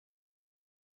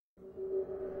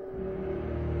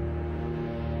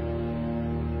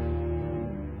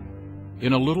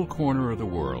In a little corner of the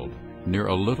world, near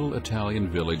a little Italian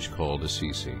village called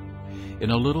Assisi,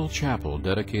 in a little chapel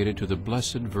dedicated to the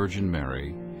Blessed Virgin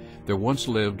Mary, there once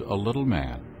lived a little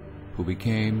man who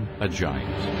became a giant.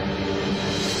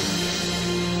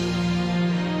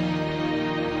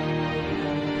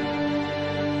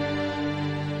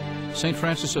 St.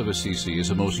 Francis of Assisi is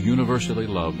the most universally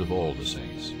loved of all the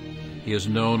saints. He is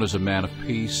known as a man of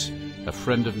peace, a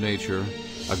friend of nature,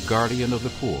 a guardian of the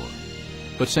poor.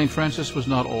 But St. Francis was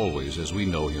not always as we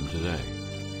know him today.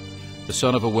 The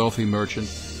son of a wealthy merchant,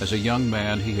 as a young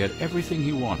man he had everything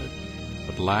he wanted,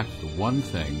 but lacked the one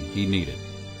thing he needed.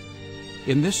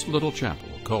 In this little chapel,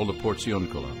 called the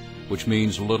Porziuncola, which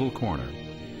means little corner,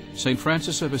 St.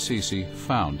 Francis of Assisi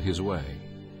found his way,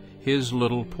 his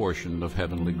little portion of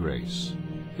heavenly grace,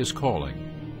 his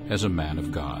calling as a man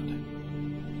of God.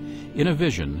 In a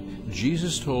vision,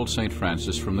 Jesus told St.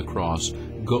 Francis from the cross,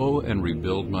 "Go and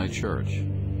rebuild my church."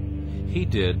 He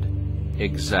did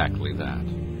exactly that,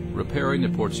 repairing the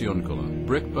Porziuncola,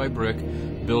 brick by brick,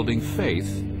 building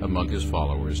faith among his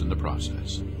followers in the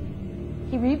process.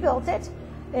 He rebuilt it.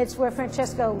 It's where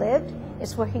Francesco lived.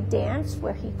 It's where he danced,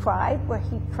 where he cried, where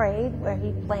he prayed, where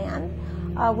he planned,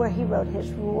 where he wrote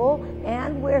his rule,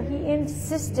 and where he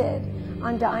insisted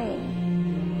on dying.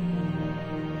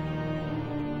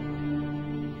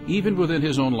 Even within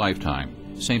his own lifetime,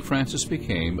 St. Francis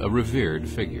became a revered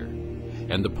figure,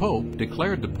 and the Pope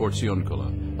declared the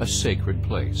Porziuncola a sacred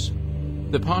place.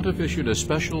 The pontiff issued a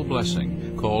special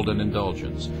blessing called an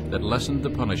indulgence that lessened the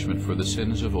punishment for the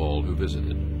sins of all who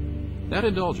visited. That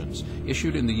indulgence,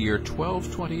 issued in the year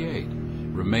 1228,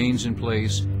 remains in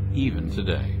place even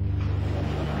today.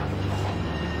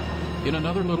 In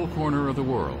another little corner of the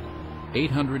world,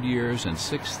 800 years and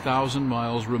 6,000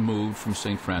 miles removed from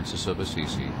St. Francis of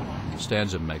Assisi,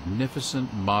 stands a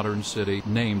magnificent modern city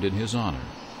named in his honor,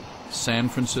 San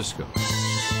Francisco.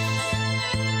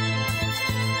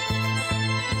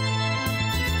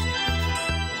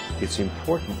 It's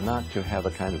important not to have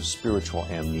a kind of spiritual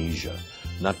amnesia,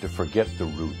 not to forget the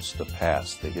roots, the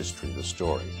past, the history, the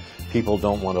story. People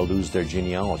don't want to lose their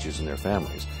genealogies and their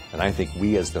families, and I think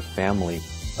we as the family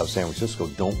of San Francisco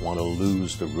don't want to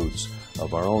lose the roots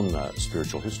of our own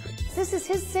spiritual history. This is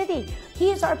his city.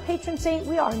 He is our patron saint.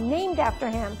 We are named after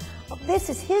him. This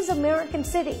is his American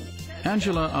city.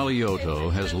 Angela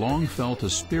Aliotto has long felt a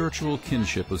spiritual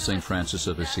kinship with St. Francis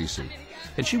of Assisi,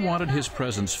 and she wanted his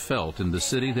presence felt in the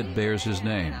city that bears his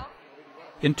name.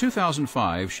 In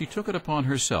 2005, she took it upon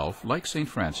herself, like St.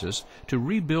 Francis, to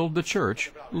rebuild the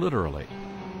church literally.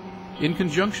 In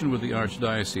conjunction with the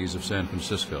Archdiocese of San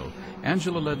Francisco,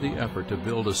 Angela led the effort to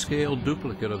build a scale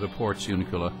duplicate of the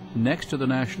Porziuncola next to the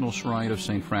National Shrine of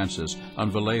St. Francis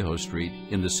on Vallejo Street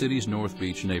in the city's North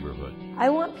Beach neighborhood. I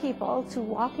want people to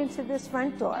walk into this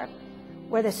front door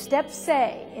where the steps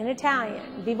say, in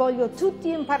Italian, "Vi voglio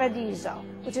tutti in paradiso,"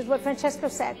 which is what Francesco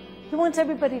said. He wants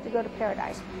everybody to go to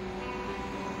paradise.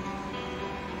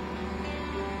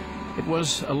 It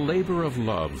was a labor of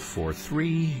love for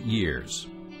 3 years.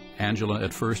 Angela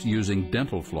at first using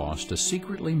dental floss to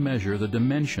secretly measure the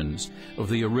dimensions of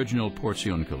the original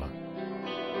Porziuncola.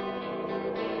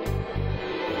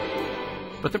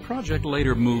 But the project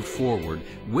later moved forward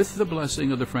with the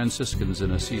blessing of the Franciscans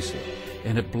in Assisi,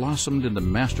 and it blossomed in the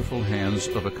masterful hands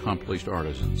of accomplished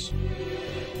artisans.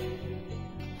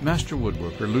 Master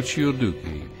woodworker Lucio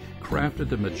Ducchi crafted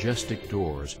the majestic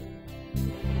doors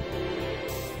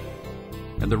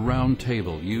and the round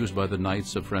table used by the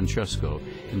Knights of Francesco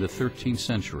in the 13th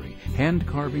century,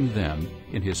 hand-carving them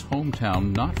in his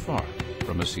hometown not far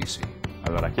from Assisi.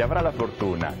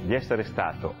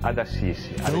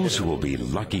 Those who will be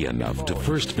lucky enough to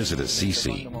first visit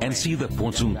Assisi and see the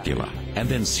Porziuncola, and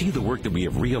then see the work that we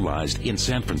have realized in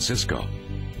San Francisco,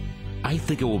 I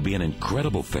think it will be an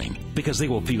incredible thing, because they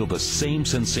will feel the same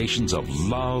sensations of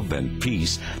love and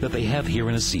peace that they have here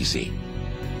in Assisi.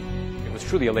 It was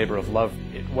truly a labor of love.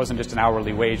 It wasn't just an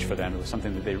hourly wage for them. It was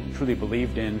something that they truly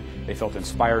believed in, they felt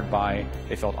inspired by,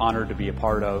 they felt honored to be a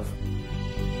part of.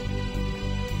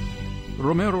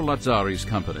 Romero Lazzari's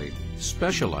company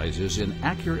specializes in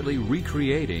accurately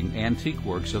recreating antique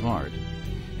works of art.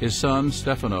 His son,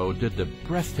 Stefano, did the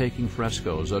breathtaking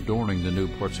frescoes adorning the new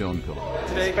Porziuncola.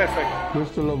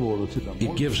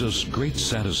 It gives us great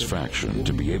satisfaction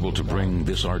to be able to bring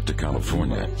this art to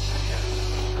California.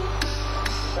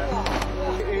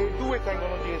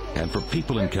 And for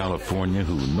people in California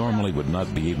who normally would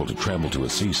not be able to travel to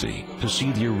Assisi, to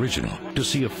see the original, to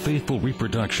see a faithful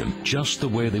reproduction just the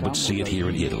way they would see it here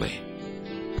in Italy.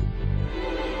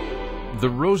 The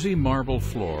rosy marble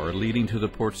floor leading to the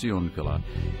Porziuncola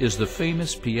is the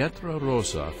famous Pietra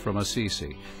Rosa from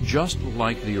Assisi, just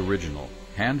like the original,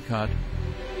 hand-cut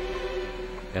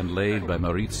and laid by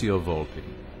Maurizio Volpi.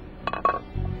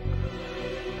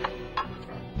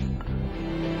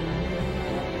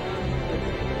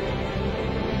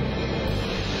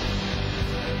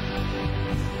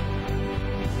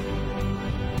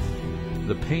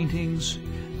 The paintings,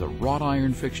 the wrought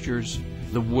iron fixtures,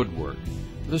 the woodwork,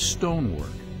 the stonework,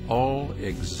 all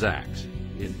exact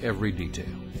in every detail.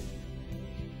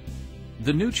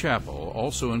 The new chapel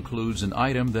also includes an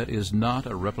item that is not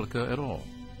a replica at all,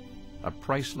 a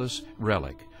priceless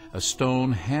relic, a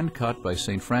stone hand-cut by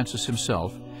St. Francis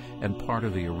himself and part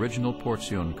of the original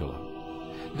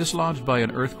Porziuncola. Dislodged by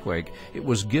an earthquake, it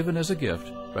was given as a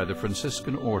gift by the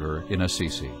Franciscan order in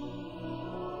Assisi.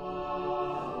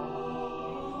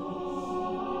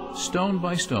 Stone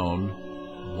by stone,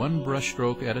 one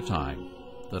brushstroke at a time,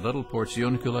 the little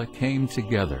Porziuncola came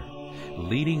together,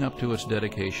 leading up to its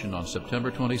dedication on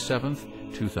September 27,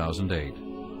 2008.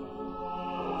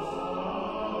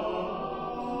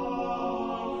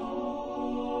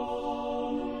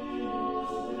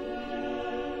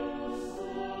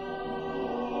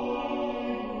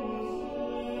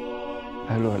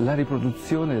 Allora, la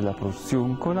riproduzione della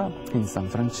Porziuncola in San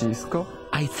Francisco.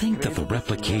 I think that the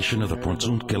replication of the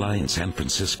Porziuncola in San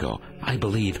Francisco, I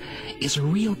believe, is a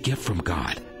real gift from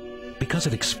God, because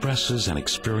it expresses an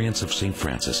experience of St.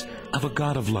 Francis, of a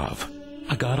God of love,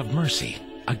 a God of mercy,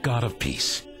 a God of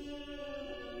peace.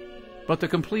 But the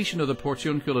completion of the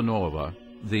Porziuncola Nuova,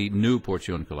 the new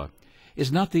Porziuncola,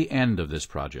 is not the end of this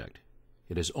project.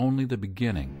 It is only the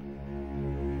beginning.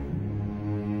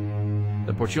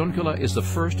 The Porziuncola is the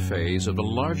first phase of a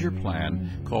larger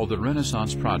plan called the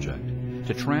Renaissance Project,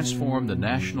 to transform the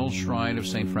National Shrine of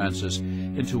St. Francis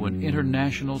into an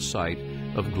international site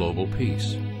of global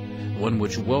peace, one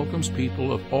which welcomes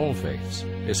people of all faiths,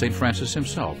 as St. Francis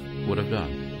himself would have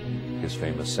done. His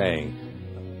famous saying,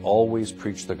 always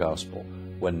preach the gospel,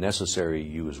 when necessary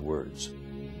use words.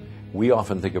 We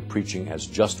often think of preaching as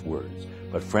just words,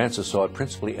 but Francis saw it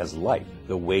principally as life,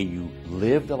 the way you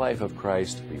live the life of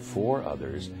Christ before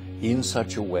others in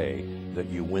such a way that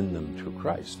you win them to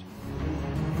Christ.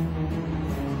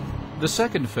 The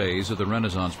second phase of the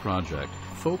Renaissance Project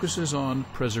focuses on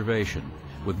preservation,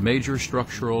 with major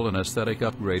structural and aesthetic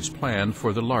upgrades planned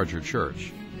for the larger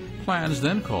church. Plans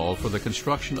then call for the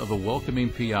construction of a welcoming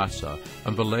piazza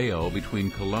on Vallejo between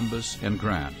Columbus and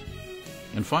Grant.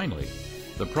 And finally,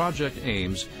 the project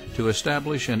aims to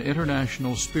establish an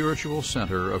international spiritual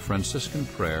center of Franciscan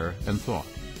prayer and thought.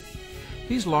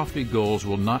 These lofty goals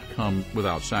will not come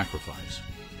without sacrifice.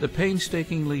 The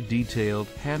painstakingly detailed,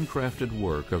 handcrafted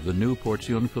work of the new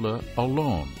Porziuncola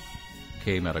alone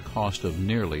came at a cost of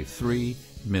nearly $3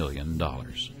 million.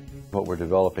 What we're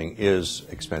developing is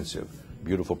expensive.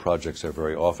 Beautiful projects are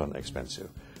very often expensive.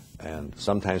 And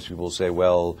sometimes people say,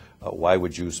 well, why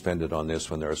would you spend it on this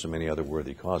when there are so many other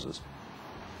worthy causes?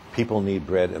 People need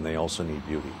bread and they also need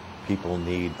beauty. People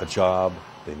need a job,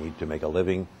 they need to make a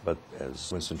living, but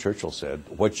as Winston Churchill said,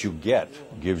 what you get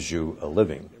gives you a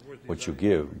living. What you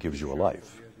give gives you a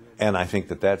life. And I think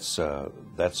that that's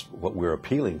what we're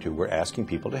appealing to. We're asking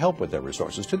people to help with their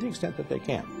resources to the extent that they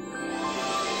can.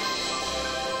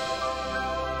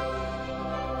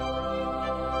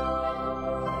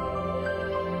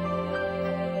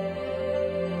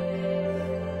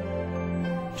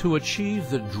 To achieve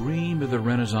the dream of the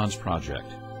Renaissance Project,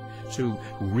 to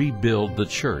rebuild the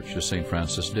church as St.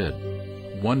 Francis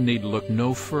did, one need look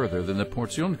no further than the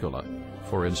Porziuncola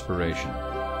for inspiration.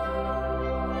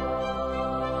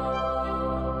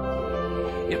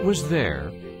 It was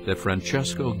there that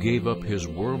Francesco gave up his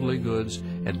worldly goods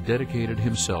and dedicated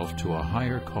himself to a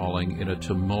higher calling in a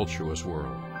tumultuous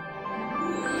world.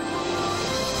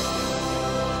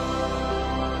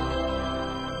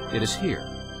 It is here,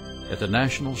 at the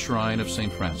National Shrine of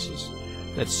St. Francis,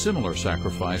 that similar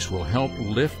sacrifice will help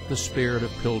lift the spirit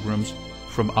of pilgrims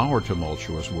from our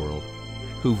tumultuous world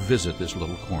who visit this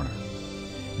little corner,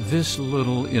 this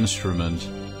little instrument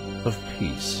of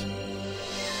peace.